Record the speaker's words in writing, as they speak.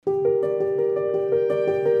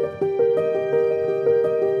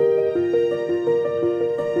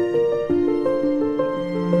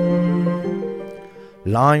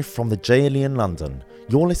Live from the JLE in London,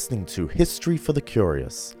 you're listening to History for the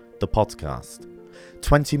Curious, the podcast.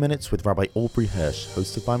 20 minutes with Rabbi Aubrey Hirsch,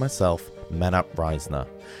 hosted by myself, Menat Reisner.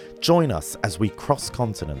 Join us as we cross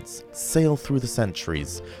continents, sail through the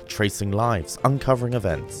centuries, tracing lives, uncovering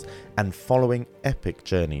events, and following epic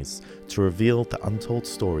journeys to reveal the untold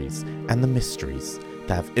stories and the mysteries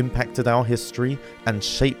that have impacted our history and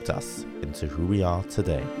shaped us into who we are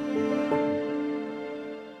today.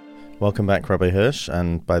 Welcome back, Rabbi Hirsch,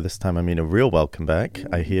 and by this time I mean a real welcome back.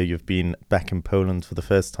 I hear you've been back in Poland for the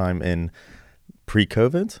first time in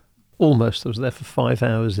pre-COVID? Almost. I was there for 5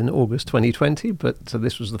 hours in August 2020, but so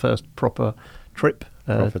this was the first proper trip.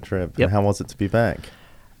 Proper trip. Yep. And how was it to be back?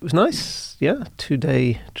 It was nice, yeah.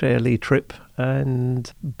 2-day JLE trip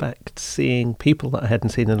and back to seeing people that I hadn't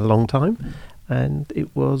seen in a long time. And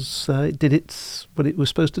it was, it did what it was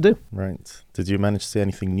supposed to do. Right. Did you manage to see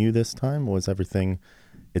anything new this time, or is everything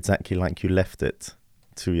exactly like you left it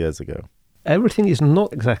 2 years ago? Everything is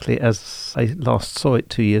not exactly as I last saw it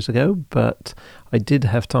 2 years ago, but I did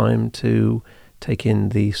have time to take in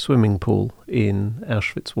the swimming pool in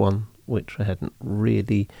Auschwitz I, which I hadn't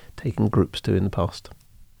really taken groups to in the past.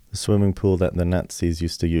 The swimming pool that the Nazis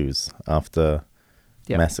used to use after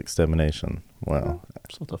mass extermination. Wow.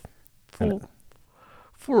 Sort of.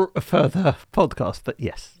 For a further podcast, but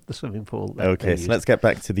yes, the swimming pool. Okay, so let's get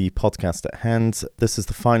back to the podcast at hand. This is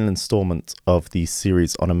the final installment of the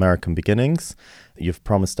series on American beginnings. You've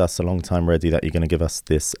promised us a long time already that you're going to give us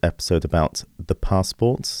this episode about the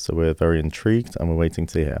passports, so we're very intrigued and we're waiting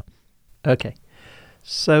to hear. Okay,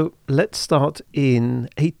 so let's start in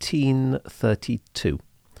 1832,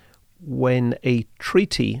 when a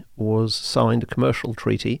treaty was signed, a commercial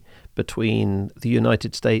treaty between the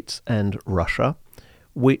United States and Russia,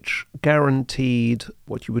 which guaranteed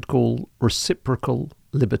what you would call reciprocal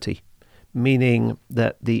liberty, meaning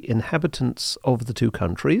that the inhabitants of the two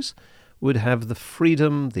countries would have the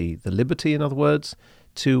freedom, the liberty, in other words,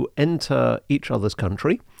 to enter each other's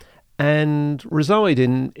country and reside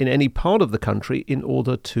in any part of the country in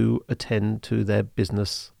order to attend to their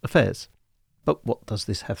business affairs. But what does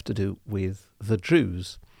this have to do with the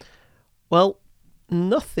Jews? Well,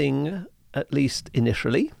 nothing, at least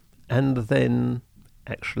initially, and then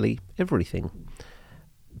actually everything.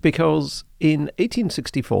 Because in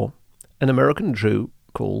 1864, an American Jew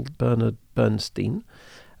called Bernard Bernstein,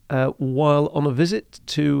 while on a visit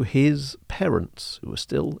to his parents, who were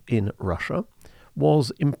still in Russia,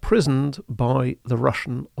 was imprisoned by the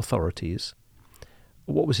Russian authorities.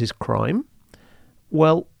 What was his crime?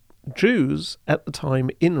 Well, Jews at the time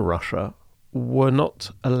in Russia were not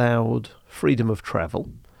allowed freedom of travel.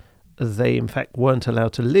 They, in fact, weren't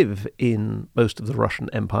allowed to live in most of the Russian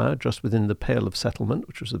Empire, just within the Pale of Settlement,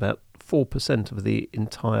 which was about 4% of the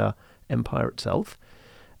entire empire itself.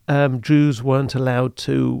 Jews weren't allowed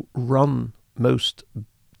to run most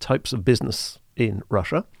types of business in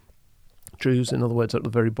Russia. Jews, in other words, at the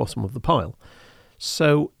very bottom of the pile.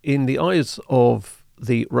 So, in the eyes of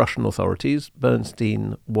the Russian authorities,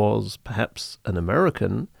 Bernstein was perhaps an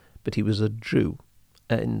American, but he was a Jew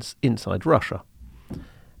inside Russia.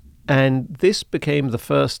 And this became the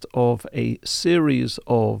first of a series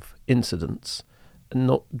of incidents,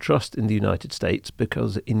 not just in the United States,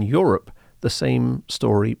 because in Europe, the same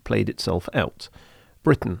story played itself out.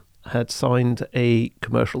 Britain had signed a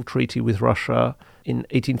commercial treaty with Russia in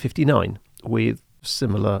 1859 with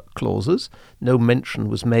similar clauses. No mention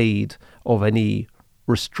was made of any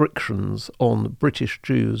restrictions on British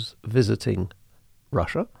Jews visiting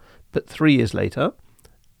Russia. But 3 years later,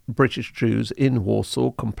 British Jews in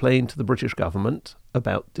Warsaw complained to the British government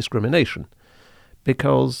about discrimination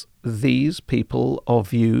because these people are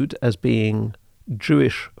viewed as being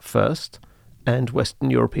Jewish first and Western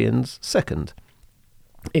Europeans second.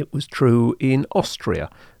 It was true in Austria.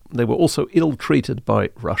 They were also ill-treated by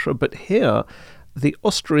Russia, but here the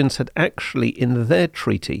Austrians had actually, in their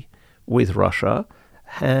treaty with Russia,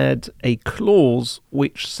 had a clause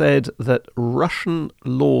which said that Russian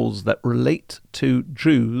laws that relate to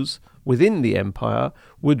Jews within the empire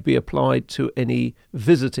would be applied to any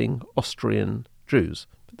visiting Austrian Jews.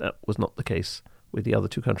 But that was not the case with the other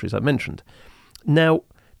two countries I mentioned. Now,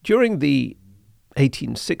 during the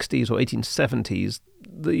 1860s or 1870s,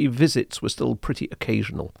 the visits were still pretty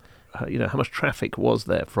occasional. How much traffic was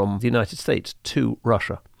there from the United States to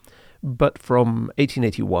Russia? But from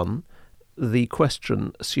 1881, the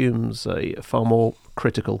question assumes a far more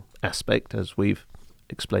critical aspect, as we've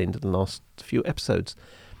explained in the last few episodes.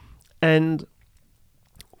 And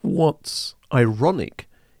what's ironic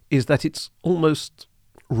is that it's almost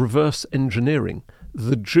reverse engineering.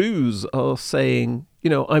 The Jews are saying,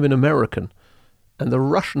 I'm an American, And the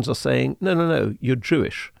Russians are saying, no, you're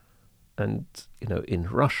Jewish. And, in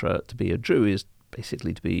Russia, to be a Jew is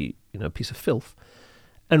basically to be, a piece of filth.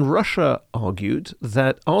 And Russia argued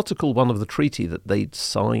that Article 1 of the treaty that they'd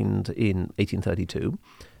signed in 1832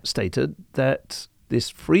 stated that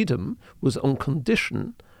this freedom was on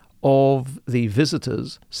condition of the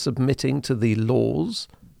visitors submitting to the laws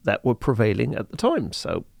that were prevailing at the time.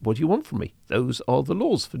 So what do you want from me? Those are the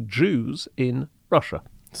laws for Jews in Russia.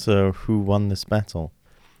 So who won this battle?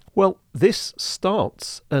 Well, this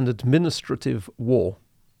starts an administrative war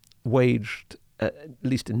waged, at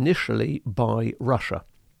least initially, by Russia.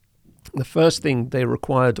 The first thing they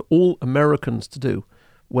required all Americans to do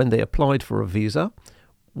when they applied for a visa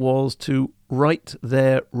was to write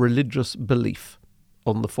their religious belief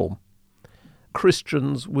on the form.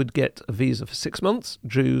 Christians would get a visa for 6 months,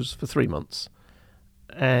 Jews for 3 months.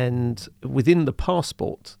 And within the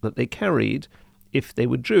passport that they carried, if they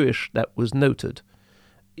were Jewish, that was noted.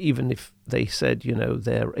 Even if they said,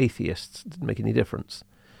 they're atheists, it didn't make any difference.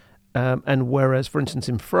 And whereas, for instance,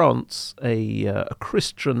 in France, a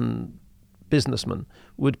Christian businessman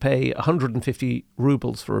would pay 150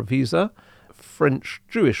 rubles for a visa, French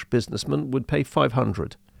Jewish businessman would pay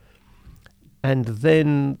 500. And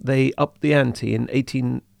then they upped the ante in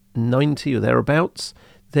 1890 or thereabouts.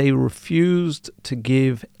 They refused to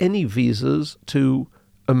give any visas to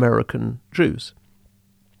American Jews.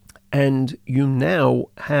 And you now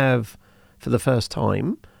have, for the first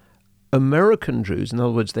time, American Jews. In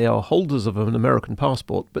other words, they are holders of an American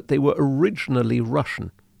passport, but they were originally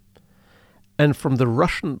Russian. And from the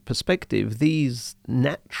Russian perspective, these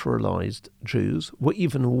naturalized Jews were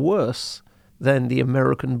even worse than the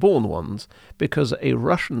American-born ones, because a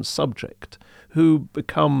Russian subject who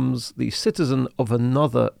becomes the citizen of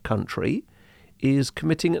another country is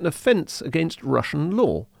committing an offence against Russian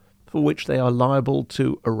law, for which they are liable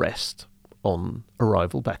to arrest on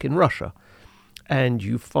arrival back in Russia. And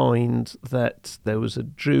you find that there was a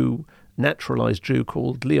Jew, naturalized Jew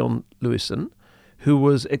called Leon Lewison, who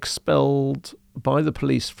was expelled by the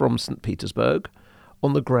police from St. Petersburg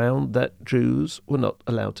on the ground that Jews were not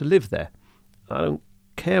allowed to live there. I don't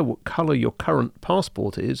care what colour your current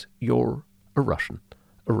passport is, you're a Russian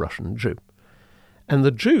Jew. And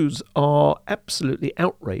the Jews are absolutely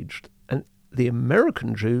outraged. And the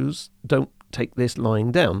American Jews don't take this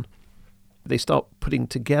lying down. They start putting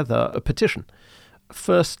together a petition.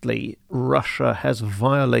 Firstly, Russia has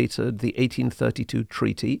violated the 1832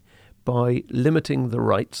 treaty by limiting the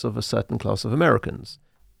rights of a certain class of Americans.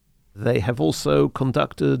 They have also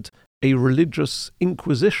conducted a religious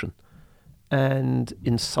inquisition and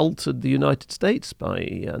insulted the United States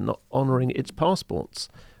by not honouring its passports,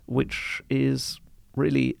 which is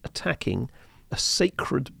really attacking a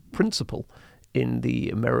sacred principle in the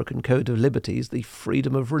American Code of Liberties, the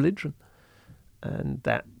freedom of religion. And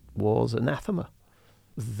that was anathema.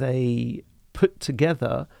 They put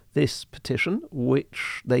together this petition,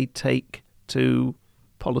 which they take to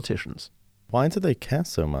politicians. Why do they care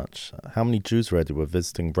so much? How many Jews already were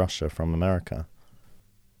visiting Russia from America?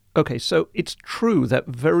 Okay, so it's true that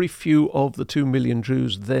very few of the 2 million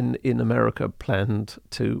Jews then in America planned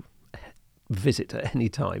to visit at any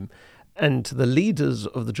time. And to the leaders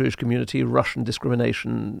of the Jewish community, Russian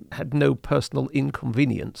discrimination had no personal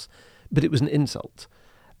inconvenience, but it was an insult.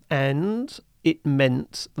 And it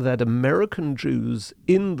meant that American Jews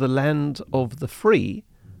in the land of the free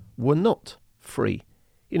were not free.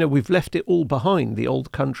 We've left it all behind, the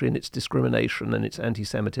old country and its discrimination and its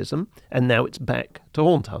anti-Semitism, and now it's back to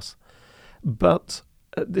haunt us. But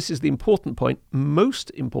this is the important point. Most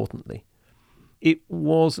importantly, it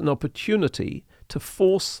was an opportunity to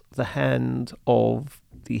force the hand of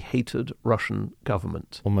the hated Russian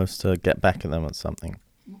government. Almost to get back at them or something.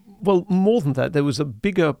 Well, more than that, there was a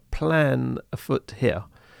bigger plan afoot here.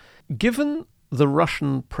 Given the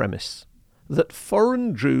Russian premise that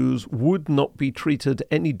foreign Jews would not be treated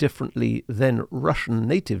any differently than Russian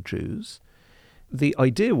native Jews, the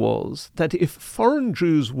idea was that if foreign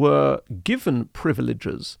Jews were given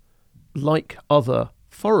privileges like other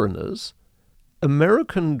foreigners,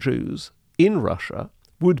 American Jews in Russia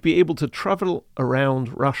would be able to travel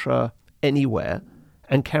around Russia anywhere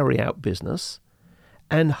and carry out business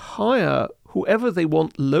and hire whoever they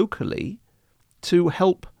want locally to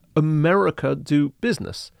help America do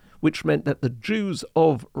business, which meant that the Jews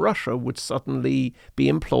of Russia would suddenly be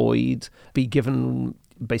employed, be given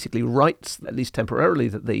basically rights, at least temporarily,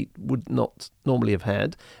 that they would not normally have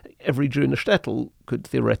had. Every Jew in a shtetl could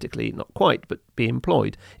theoretically, not quite, but be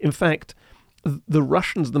employed. In fact, the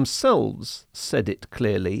Russians themselves said it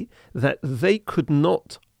clearly that they could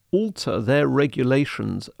not alter their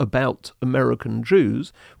regulations about American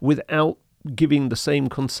Jews without giving the same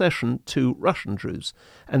concession to Russian Jews.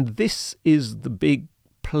 And this is the big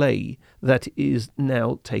play that is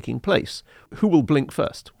now taking place. Who will blink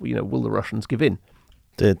first? Will the Russians give in?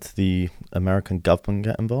 Did the American government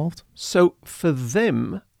get involved? So for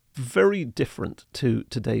them, very different to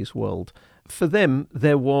today's world. For them,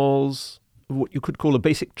 there was what you could call a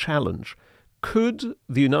basic challenge. Could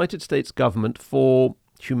the United States government, for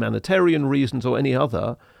humanitarian reasons or any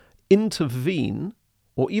other, intervene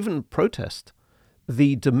or even protest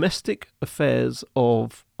the domestic affairs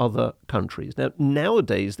of other countries? Now,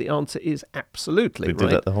 nowadays, the answer is absolutely. We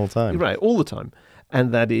did it the whole time. Right, all the time.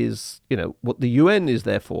 And that is, what the UN is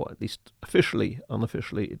there for, at least officially.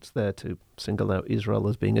 Unofficially, it's there to single out Israel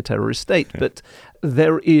as being a terrorist state. But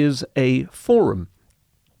there is a forum,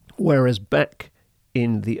 whereas back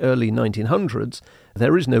in the early 1900s,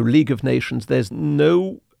 there is no League of Nations, there's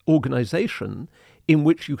no organization in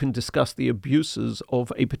which you can discuss the abuses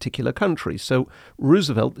of a particular country. So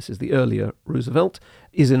Roosevelt, this is the earlier Roosevelt,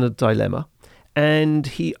 is in a dilemma, and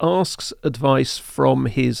he asks advice from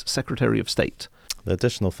his Secretary of State. The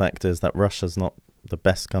additional fact is that Russia's not the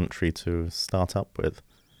best country to start up with.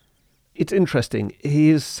 It's interesting.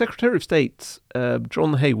 His Secretary of State,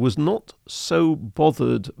 John Hay, was not so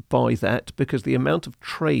bothered by that because the amount of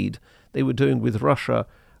trade they were doing with Russia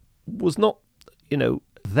was not,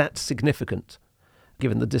 that significant,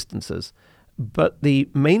 given the distances. But the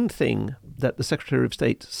main thing that the Secretary of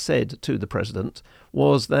State said to the president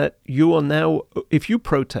was that you are now, if you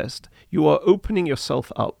protest, you are opening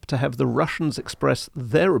yourself up to have the Russians express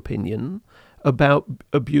their opinion about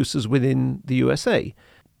abuses within the USA.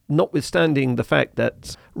 Notwithstanding the fact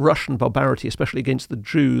that Russian barbarity, especially against the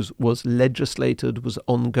Jews, was legislated, was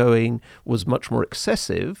ongoing, was much more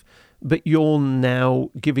excessive, but you're now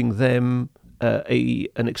giving them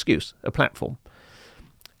an excuse, a platform.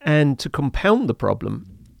 And to compound the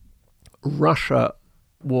problem, Russia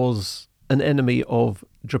was an enemy of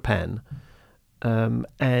Japan,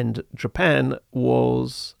 and Japan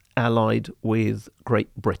was allied with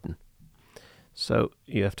Great Britain. So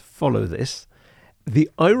you have to follow this. The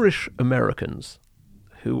Irish Americans,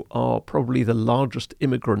 who are probably the largest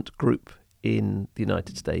immigrant group in the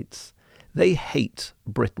United States, they hate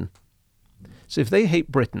Britain. So if they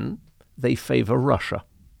hate Britain, they favour Russia.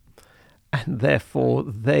 And therefore,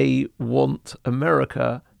 they want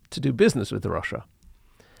America to do business with Russia.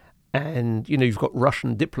 And, you've got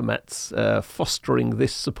Russian diplomats fostering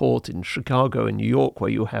this support in Chicago and New York,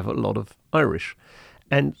 where you have a lot of Irish.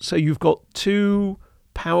 And so you've got two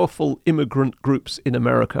powerful immigrant groups in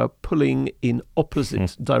America pulling in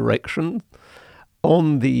opposite directions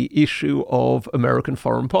on the issue of American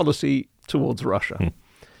foreign policy towards Russia.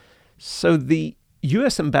 So the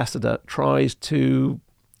US ambassador tries to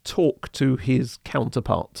talk to his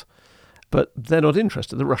counterpart, but they're not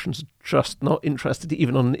interested. The Russians are just not interested,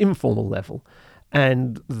 even on an informal level.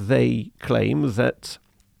 And they claim that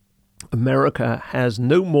America has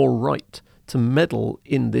no more right to meddle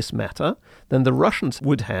in this matter than the Russians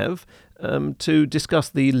would have to discuss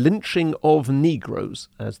the lynching of Negroes,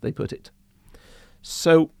 as they put it.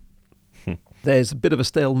 So there's a bit of a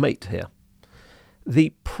stalemate here. The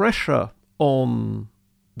pressure on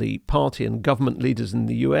the party and government leaders in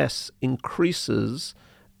the US increases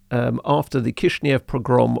after the Kishinev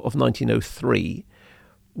pogrom of 1903,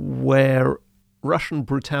 where Russian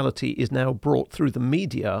brutality is now brought through the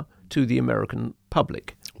media to the American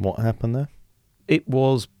public. What happened there? It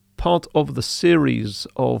was part of the series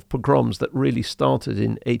of pogroms that really started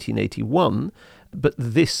in 1881, but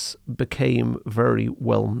this became very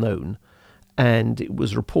well known, and it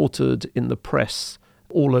was reported in the press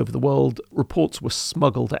all over the world. Reports were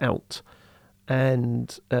smuggled out,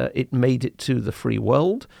 and it made it to the free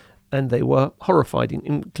world, and they were horrified,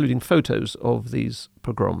 including photos of these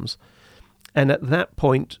pogroms. And at that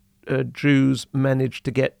point, Jews managed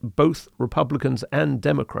to get both Republicans and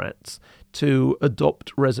Democrats to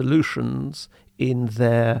adopt resolutions in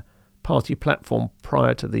their party platform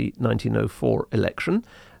prior to the 1904 election,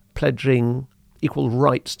 pledging equal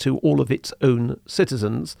rights to all of its own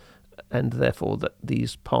citizens, and therefore that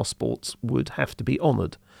these passports would have to be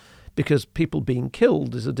honoured, because people being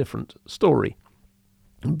killed is a different story.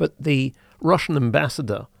 But the Russian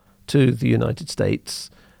ambassador to the United States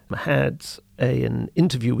had an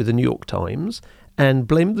interview with the New York Times and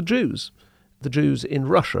blamed the Jews in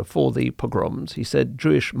Russia for the pogroms. He said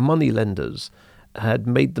Jewish moneylenders had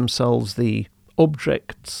made themselves the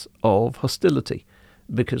objects of hostility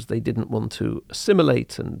because they didn't want to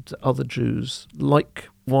assimilate, and other Jews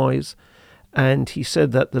likewise. And he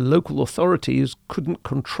said that the local authorities couldn't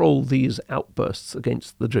control these outbursts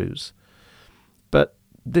against the Jews. But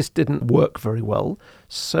this didn't work very well.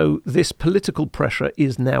 So this political pressure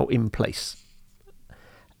is now in place.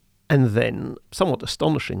 And then, somewhat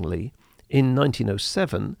astonishingly, in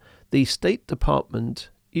 1907, the State Department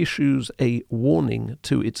issues a warning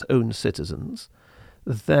to its own citizens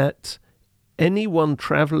that anyone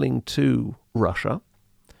traveling to Russia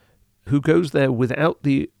who goes there without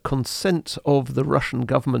the consent of the Russian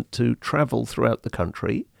government to travel throughout the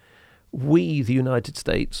country, we, the United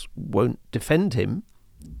States, won't defend him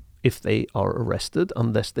if they are arrested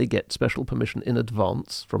unless they get special permission in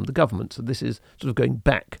advance from the government. So this is sort of going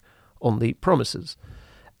back on the promises.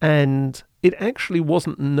 And it actually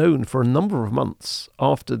wasn't known for a number of months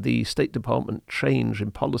after the State Department change in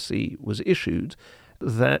policy was issued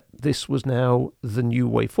that this was now the new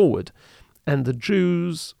way forward. And the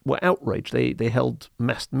Jews were outraged. They held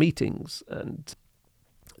mass meetings. And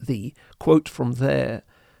the quote from there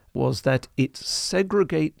was that it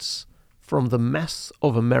segregates from the mass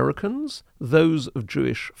of Americans those of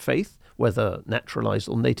Jewish faith, whether naturalized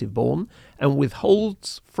or native born, and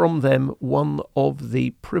withholds from them one of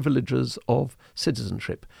the privileges of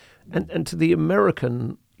citizenship. And to the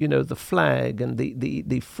American, the flag and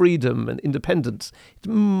the freedom and independence is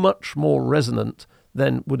much more resonant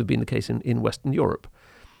than would have been the case in Western Europe.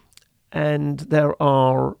 And there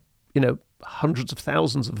are, hundreds of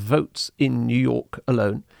thousands of votes in New York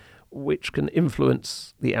alone, which can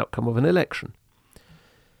influence the outcome of an election.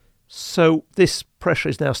 So this pressure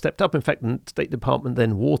is now stepped up. In fact, the State Department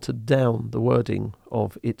then watered down the wording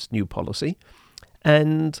of its new policy.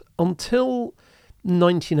 And until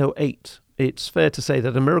 1908, it's fair to say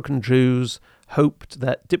that American Jews hoped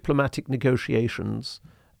that diplomatic negotiations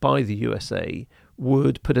by the USA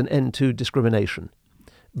would put an end to discrimination.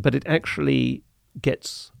 But it actually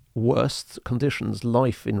gets worse. Conditions,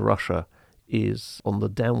 life in Russia is on the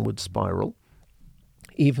downward spiral,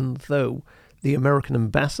 even though the American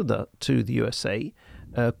ambassador to the USA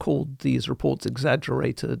called these reports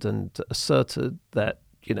exaggerated and asserted that,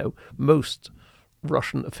 most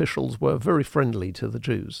Russian officials were very friendly to the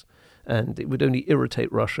Jews and it would only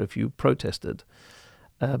irritate Russia if you protested.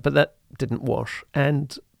 But that didn't wash.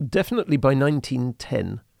 And definitely by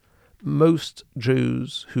 1910, most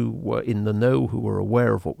Jews who were in the know, who were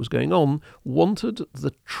aware of what was going on, wanted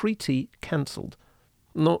the treaty cancelled.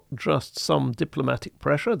 Not just some diplomatic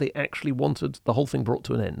pressure, they actually wanted the whole thing brought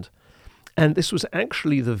to an end. And this was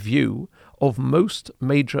actually the view of most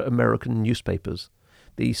major American newspapers.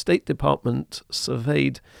 The State Department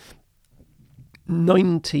surveyed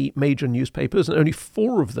 90 major newspapers, and only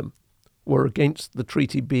 4 of them were against the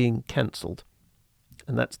treaty being cancelled.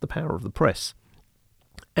 And that's the power of the press.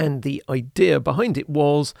 And the idea behind it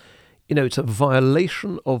was, it's a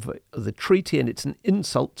violation of the treaty and it's an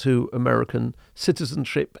insult to American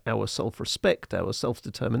citizenship, our self-respect, our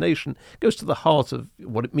self-determination. It goes to the heart of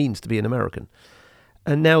what it means to be an American.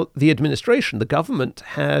 And now the administration, the government,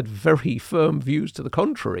 had very firm views to the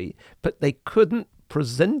contrary, but they couldn't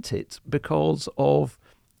present it because of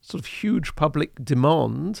sort of huge public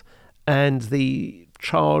demand and the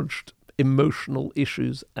charged emotional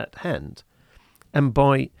issues at hand. And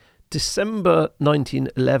by December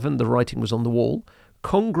 1911, the writing was on the wall.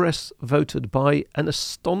 Congress voted by an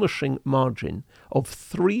astonishing margin of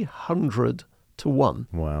 300 to 1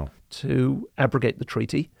 to abrogate the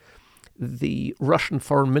treaty. The Russian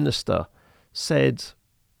foreign minister said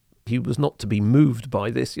he was not to be moved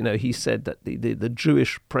by this. He said that the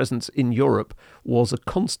Jewish presence in Europe was a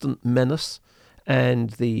constant menace,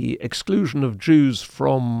 and the exclusion of Jews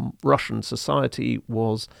from Russian society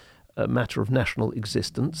was a matter of national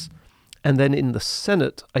existence. And then in the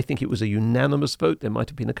Senate, I think it was a unanimous vote. There might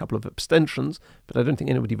have been a couple of abstentions, but I don't think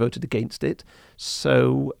anybody voted against it.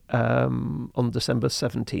 So on December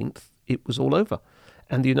 17th, it was all over.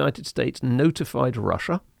 And the United States notified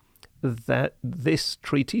Russia that this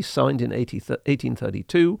treaty, signed in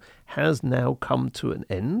 1832, has now come to an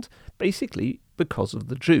end, basically because of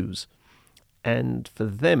the Jews. And for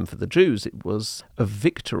them, for the Jews, it was a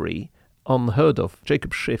victory unheard of.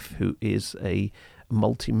 Jacob Schiff, who is a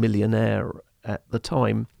multimillionaire at the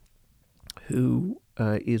time, who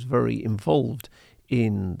is very involved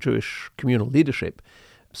in Jewish communal leadership,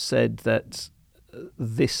 said that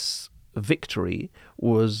this victory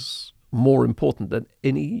was more important than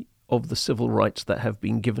any of the civil rights that have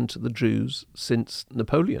been given to the Jews since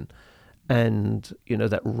Napoleon. And,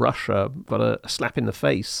 that Russia got a slap in the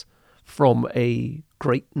face from a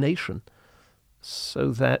great nation. So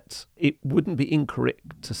that it wouldn't be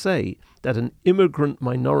incorrect to say that an immigrant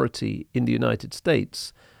minority in the United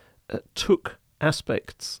States took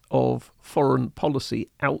aspects of foreign policy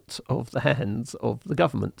out of the hands of the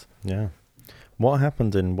government. Yeah. What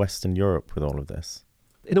happened in Western Europe with all of this?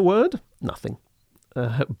 In a word, nothing.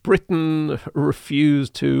 Britain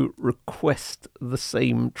refused to request the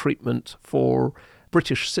same treatment for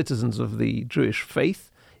British citizens of the Jewish faith.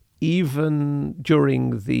 Even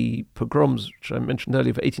during the pogroms, which I mentioned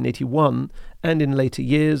earlier, of 1881, and in later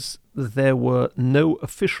years, there were no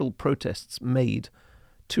official protests made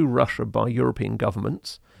to Russia by European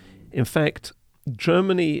governments. In fact,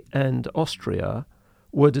 Germany and Austria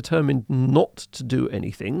were determined not to do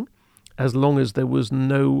anything as long as there was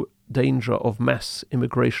no danger of mass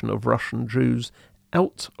immigration of Russian Jews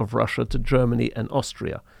out of Russia to Germany and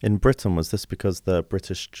Austria. In Britain, was this because the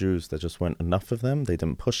British Jews, there just weren't enough of them? They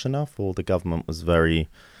didn't push enough, or the government was very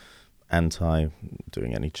anti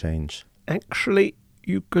doing any change? Actually,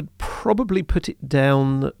 you could probably put it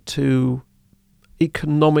down to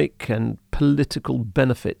economic and political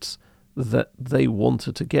benefits that they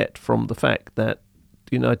wanted to get from the fact that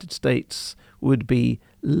the United States would be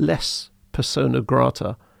less persona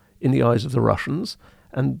grata in the eyes of the Russians,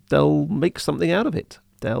 and they'll make something out of it.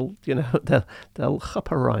 They'll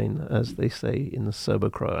chaperein, as they say in the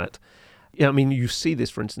Serbo-Croat. Yeah, I mean, you see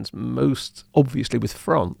this, for instance, most obviously with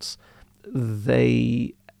France.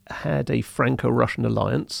 They had a Franco-Russian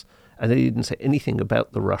alliance, and they didn't say anything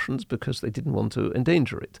about the Russians because they didn't want to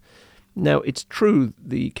endanger it. Now, it's true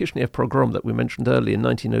the Kishinev pogrom that we mentioned earlier in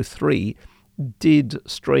 1903 did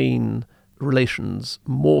strain relations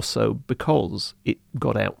more so because it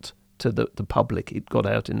got out to the public, it got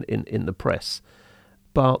out in the press.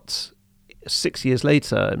 But 6 years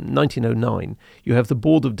later, in 1909, you have the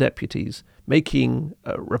Board of Deputies making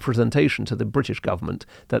a representation to the British government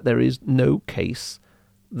that there is no case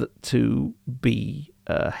to be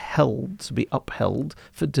upheld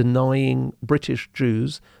for denying British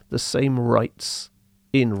Jews the same rights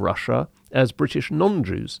in Russia as British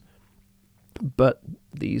non-Jews. But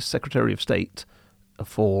the Secretary of State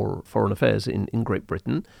for Foreign Affairs in Great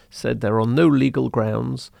Britain said there are no legal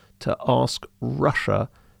grounds to ask Russia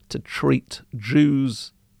to treat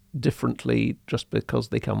Jews differently just because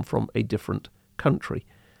they come from a different country.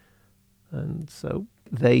 And so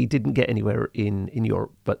they didn't get anywhere in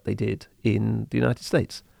Europe, but they did in the United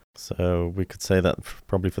States. So we could say that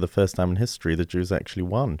probably for the first time in history, the Jews actually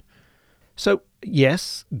won. So,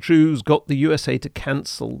 yes, Jews got the USA to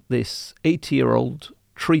cancel this 80-year-old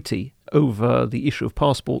treaty over the issue of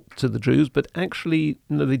passport to the Jews, but actually,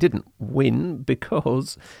 no, they didn't win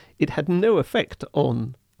because it had no effect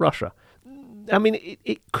on Russia. I mean,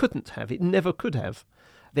 it couldn't have. It never could have.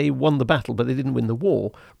 They won the battle, but they didn't win the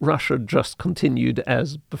war. Russia just continued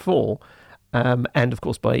as before. And of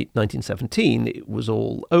course, by 1917, it was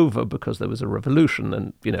all over because there was a revolution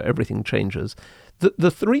and, everything changes.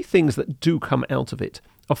 The three things that do come out of it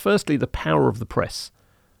are firstly the power of the press.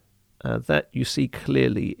 That you see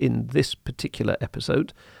clearly in this particular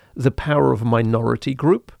episode. The power of a minority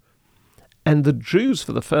group. And the Jews,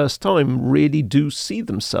 for the first time, really do see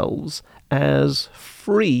themselves as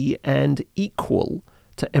free and equal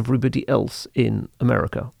to everybody else in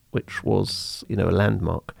America, which was, a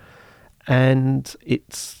landmark. And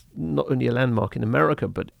it's not only a landmark in America,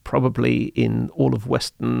 but probably in all of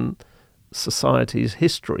Western society's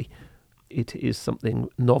history. It is something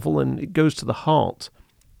novel, and it goes to the heart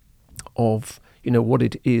of, what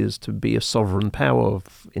it is to be a sovereign power,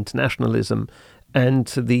 of internationalism, and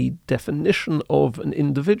to the definition of an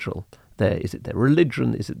individual. Is it their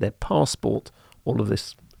religion? Is it their passport? All of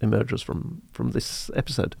this emerges from this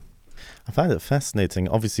episode. I find it fascinating.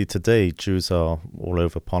 Obviously, today, Jews are all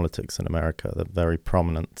over politics in America. They're very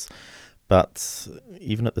prominent. But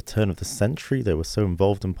even at the turn of the century, they were so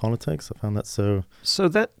involved in politics. I found that so... So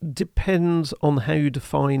that depends on how you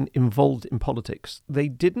define involved in politics. There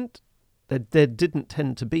didn't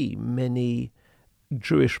tend to be many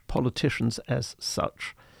Jewish politicians as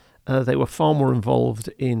such. They were far more involved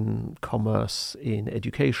in commerce, in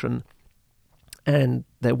education, and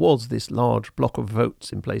there was this large block of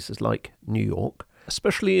votes in places like New York.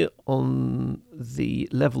 Especially on the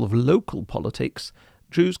level of local politics,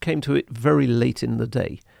 Jews came to it very late in the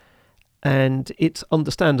day. And it's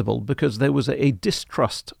understandable because there was a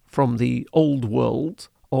distrust from the old world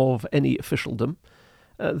of any officialdom.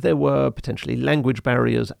 There were potentially language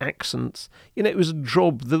barriers, accents. It was a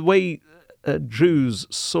job. The way Jews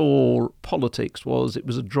saw politics was it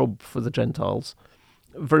was a job for the Gentiles,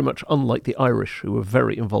 very much unlike the Irish, who were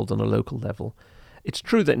very involved on a local level. It's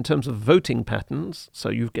true that in terms of voting patterns, so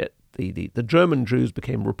you get the German Jews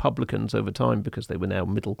became Republicans over time because they were now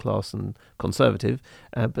middle class and conservative,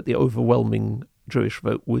 but the overwhelming Jewish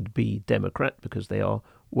vote would be Democrat because they are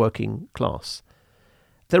working class.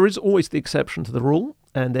 There is always the exception to the rule,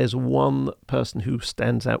 and there's one person who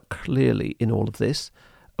stands out clearly in all of this,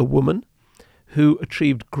 a woman who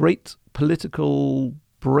achieved great political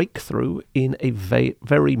breakthrough in a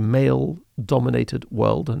very male-dominated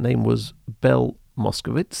world. Her name was Belle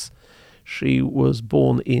Moskowitz. She was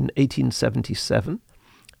born in 1877,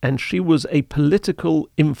 and she was a political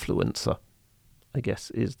influencer, I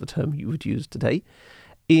guess is the term you would use today.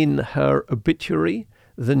 In her obituary,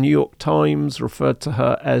 the New York Times referred to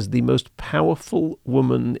her as the most powerful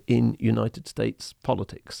woman in United States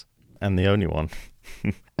politics. And the only one.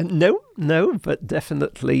 No, but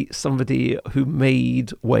definitely somebody who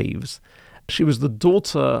made waves. She was the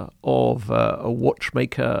daughter of a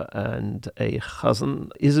watchmaker and a cousin,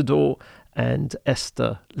 Isidore and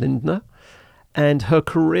Esther Lindner. And her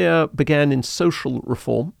career began in social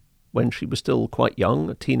reform when she was still quite young,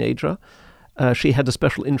 a teenager. She had a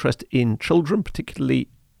special interest in children, particularly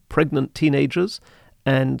pregnant teenagers,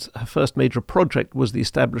 and her first major project was the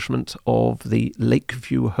establishment of the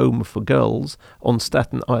Lakeview Home for Girls on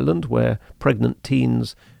Staten Island, where pregnant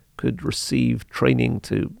teens could receive training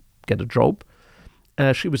to get a job.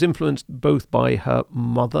 She was influenced both by her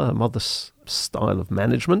mother's style of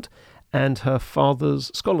management, and her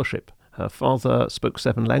father's scholarship. Her father spoke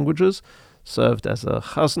 7 languages, served as a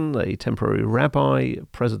chazan, a temporary rabbi,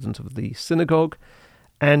 president of the synagogue,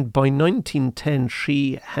 and by 1910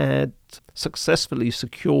 she had successfully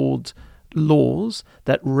secured laws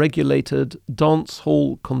that regulated dance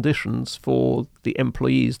hall conditions for the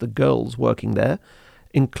employees, the girls working there,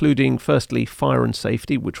 including firstly fire and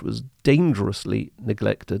safety, which was dangerously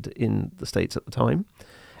neglected in the States at the time,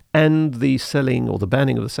 and the selling or the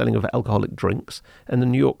banning of the selling of alcoholic drinks. And the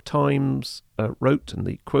New York Times wrote, and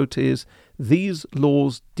the quote is, "These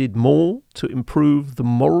laws did more to improve the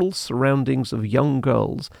moral surroundings of young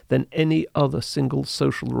girls than any other single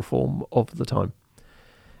social reform of the time."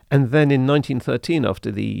 And then in 1913,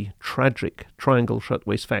 after the tragic Triangle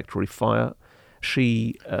Shirtwaist Factory fire,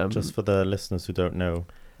 she... Just for the listeners who don't know,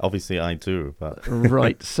 obviously I do, but...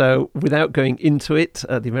 Right, so without going into it,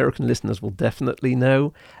 the American listeners will definitely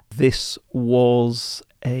know, this was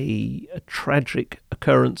a tragic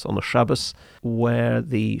occurrence on a Shabbos where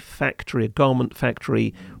the factory, a garment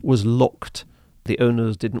factory, was locked. The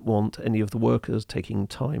owners didn't want any of the workers taking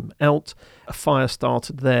time out. A fire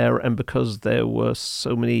started there, and because there were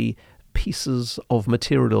so many pieces of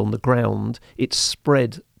material on the ground, it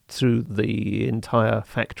spread through the entire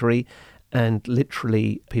factory, and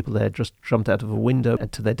literally people there just jumped out of a window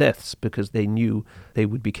to their deaths because they knew they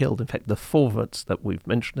would be killed. In fact, the Forverts that we've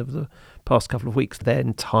mentioned over the past couple of weeks, their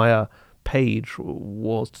entire page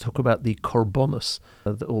was to talk about the Korbanos,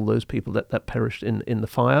 all those people that perished in the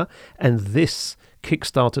fire. And this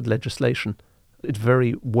kick-started legislation. It's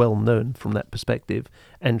very well known from that perspective.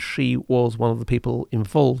 And she was one of the people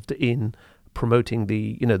involved in promoting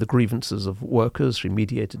the grievances of workers. She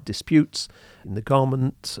mediated disputes in the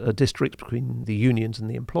garment district between the unions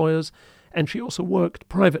and the employers. And she also worked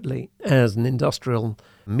privately as an industrial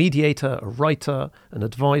mediator, a writer, an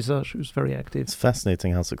advisor. She was very active. It's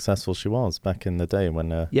fascinating how successful she was back in the day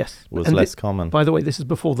when yes. it was less common. By the way, this is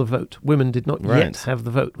before the vote. Women did not yet have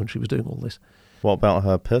the vote when she was doing all this. What about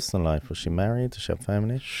her personal life? Was she married? Did she have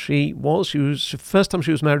family? She was. The first time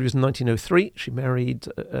she was married was in 1903. She married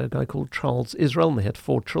a guy called Charles Israel, and they had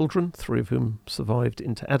 4 children, 3 of whom survived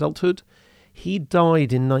into adulthood. He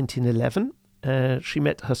died in 1911. She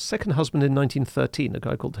met her second husband in 1913, a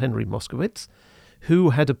guy called Henry Moskowitz, who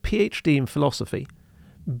had a PhD in philosophy,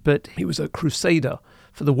 but he was a crusader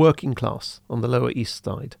for the working class on the Lower East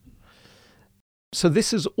Side. So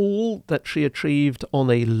this is all that she achieved on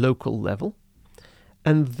a local level.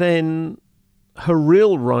 And then her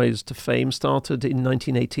real rise to fame started in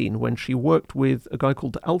 1918 when she worked with a guy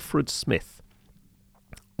called Alfred Smith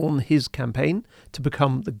on his campaign to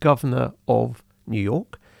become the governor of New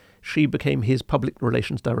York. She became his public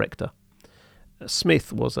relations director.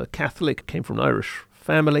 Smith was a Catholic, came from an Irish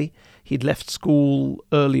family. He'd left school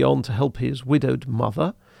early on to help his widowed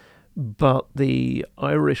mother, but the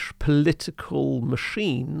Irish political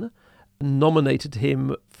machine nominated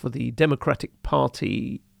him for the Democratic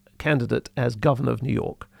Party candidate as governor of New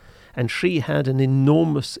York. And she had an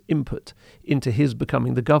enormous input into his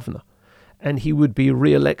becoming the governor. And he would be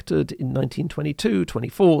re-elected in 1922,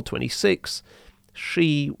 24, 26.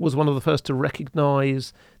 She was one of the first to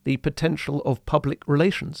recognize the potential of public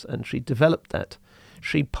relations, and she developed that.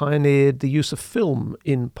 She pioneered the use of film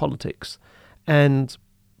in politics. And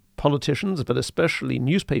politicians, but especially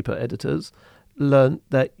newspaper editors, learned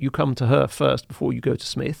that you come to her first before you go to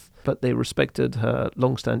Smith, but they respected her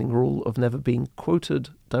long-standing rule of never being quoted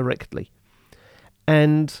directly.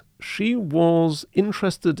 And she was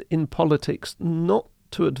interested in politics not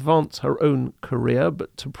to advance her own career,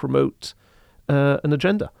 but to promote an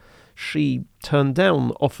agenda. she turned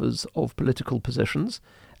down offers of political positions,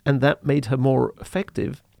 and that made her more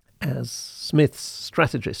effective as Smith's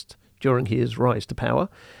strategist during his rise to power.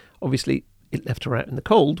 Obviously, it left her out in the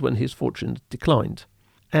cold when his fortune declined.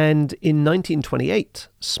 And in 1928,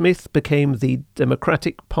 Smith became the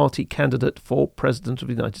Democratic Party candidate for President of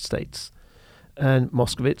the United States, and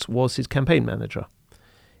Moskowitz was his campaign manager.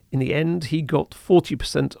 In the end, he got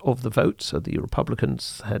 40% of the vote, so the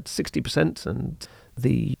Republicans had 60%, and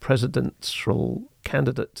the presidential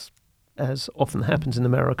candidate, as often happens in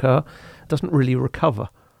America, doesn't really recover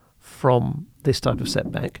from this type of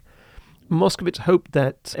setback. Moskowitz hoped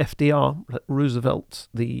that FDR, Roosevelt,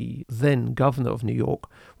 the then governor of New York,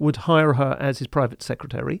 would hire her as his private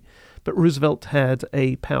secretary, but Roosevelt had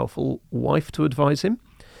a powerful wife to advise him,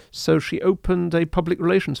 so she opened a public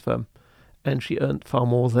relations firm, and she earned far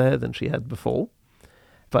more there than she had before.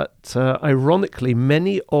 But ironically,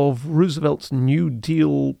 many of Roosevelt's New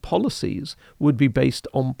Deal policies would be based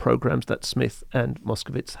on programs that Smith and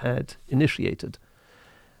Moskowitz had initiated.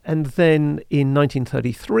 And then in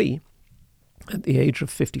 1933, at the age of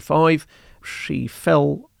 55, she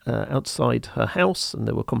fell outside her house, and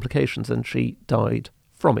there were complications, and she died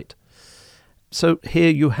from it. So here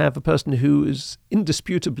you have a person who is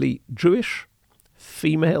indisputably Jewish,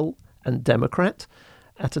 female, and Democrat,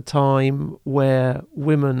 at a time where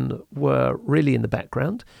women were really in the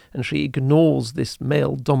background, and she ignores this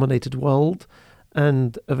male-dominated world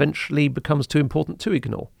and eventually becomes too important to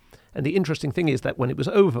ignore. And the interesting thing is that when it was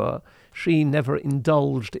over, she never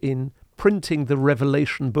indulged in printing the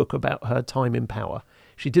revelation book about her time in power.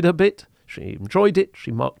 She did her bit, she enjoyed it,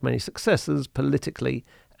 she marked many successes politically,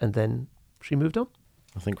 and then she moved on.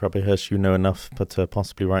 I think, Rabbi Hirsch, you know enough to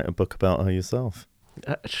possibly write a book about her yourself.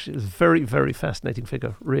 She's a very, very fascinating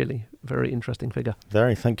figure, really. Very interesting figure.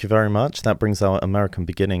 Thank you very much. That brings our American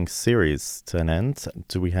Beginnings series to an end.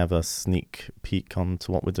 Do we have a sneak peek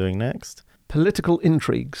onto what we're doing next? Political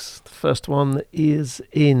intrigues. The first one is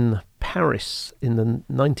in Paris in the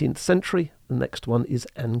 19th century. The next one is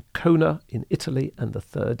Ancona in Italy. And the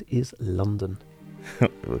third is London.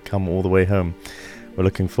 We'll come all the way home. We're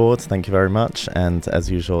looking forward. Thank you very much. And as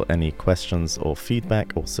usual, any questions or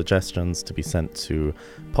feedback or suggestions to be sent to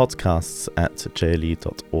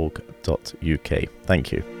podcasts@jle.org.uk.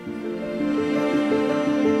 Thank you.